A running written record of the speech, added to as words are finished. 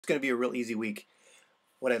It's going to be a real easy week.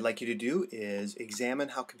 What I'd like you to do is examine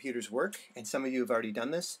how computers work, and some of you have already done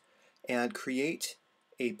this, and create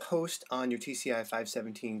a post on your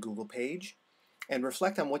TCI517 Google page and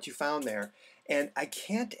reflect on what you found there. And I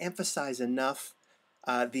can't emphasize enough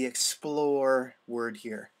the explore word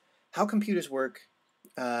here. How computers work,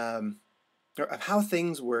 or how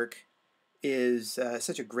things work, is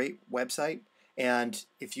such a great website. And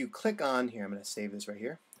if you click on here, I'm going to save this right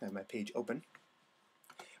here. I have my page open.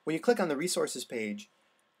 When you click on the resources page,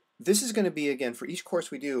 this is going to be, again, for each course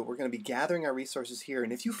we do, we're going to be gathering our resources here.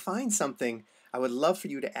 And if you find something, I would love for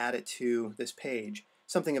you to add it to this page,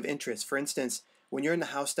 something of interest. For instance, when you're in the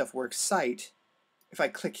How Stuff Works site, if I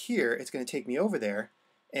click here, it's going to take me over there,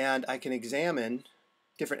 and I can examine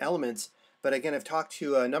different elements. But again, I've talked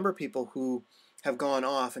to a number of people who have gone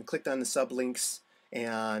off and clicked on the sublinks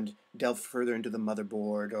and delved further into the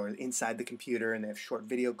motherboard or inside the computer, and they have short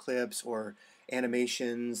video clips or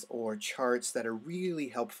animations or charts that are really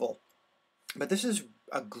helpful. But this is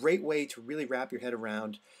a great way to really wrap your head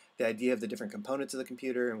around the idea of the different components of the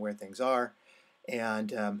computer and where things are.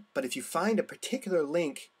 And but if you find a particular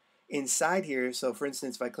link inside here, so for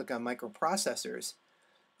instance, if I click on microprocessors,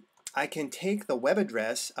 I can take the web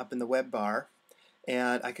address up in the web bar,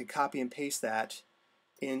 and I could copy and paste that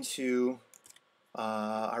into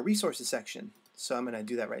our resources section. So I'm going to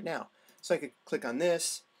do that right now. So I could click on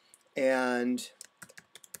this, and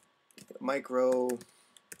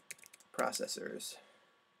microprocessors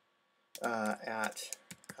at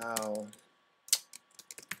how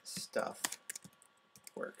stuff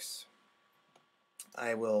works.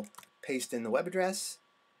 I will paste in the web address.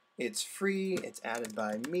 It's free, it's added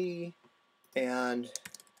by me, and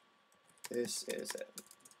this is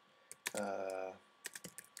a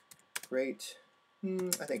great,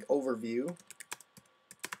 I think, overview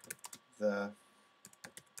the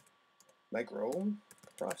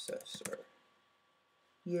microprocessor.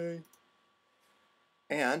 Yay.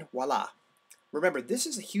 And voila. Remember, this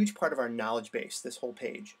is a huge part of our knowledge base, this whole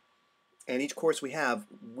page. And each course we have,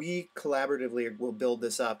 we collaboratively will build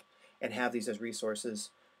this up and have these as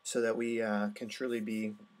resources so that we can truly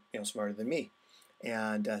be smarter than me.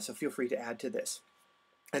 And so feel free to add to this.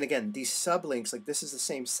 And again, these sublinks, like this is the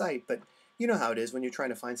same site, but you know how it is when you're trying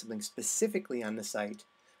to find something specifically on the site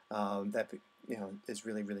that is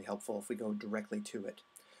really, really helpful if we go directly to it.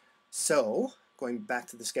 So, going back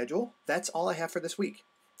to the schedule, that's all I have for this week.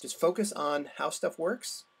 Just focus on how stuff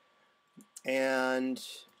works, and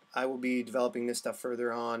I will be developing this stuff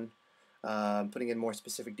further on, putting in more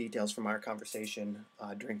specific details from our conversation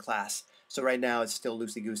during class. So right now it's still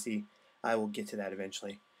loosey-goosey. I will get to that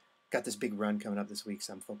eventually. Got this big run coming up this week,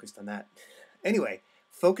 so I'm focused on that. Anyway,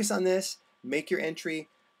 focus on this, make your entry.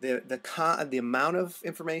 The amount of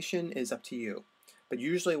information is up to you. But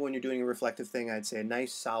usually when you're doing a reflective thing, I'd say a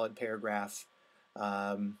nice solid paragraph.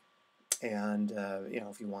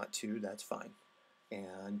 If you want to, that's fine.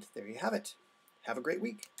 And there you have it. Have a great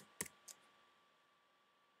week.